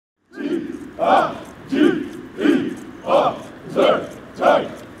Connor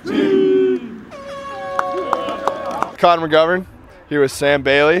McGovern here with Sam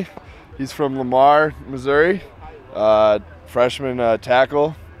Bailey. He's from Lamar, Missouri. Freshman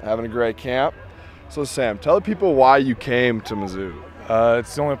tackle, having a great camp. So Sam, tell the people why you came to Mizzou.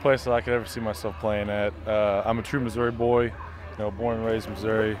 It's the only place that I could ever see myself playing at. I'm a true Missouri boy, born and raised in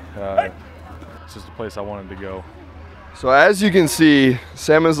Missouri. It's just a place I wanted to go. So as you can see,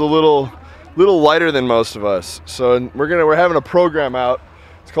 Sam is a little lighter than most of us. So we're having a program out.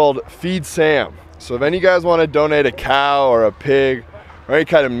 It's called Feed Sam. So if any of you guys want to donate a cow or a pig or any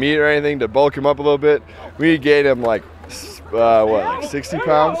kind of meat or anything to bulk him up a little bit, we could get him like 60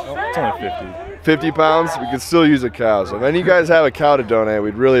 pounds? It's only 50. 50 pounds? We could still use a cow. So if any of you guys have a cow to donate,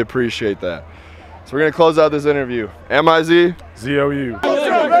 we'd really appreciate that. So we're gonna close out this interview. M-I-Z? Z-O-U.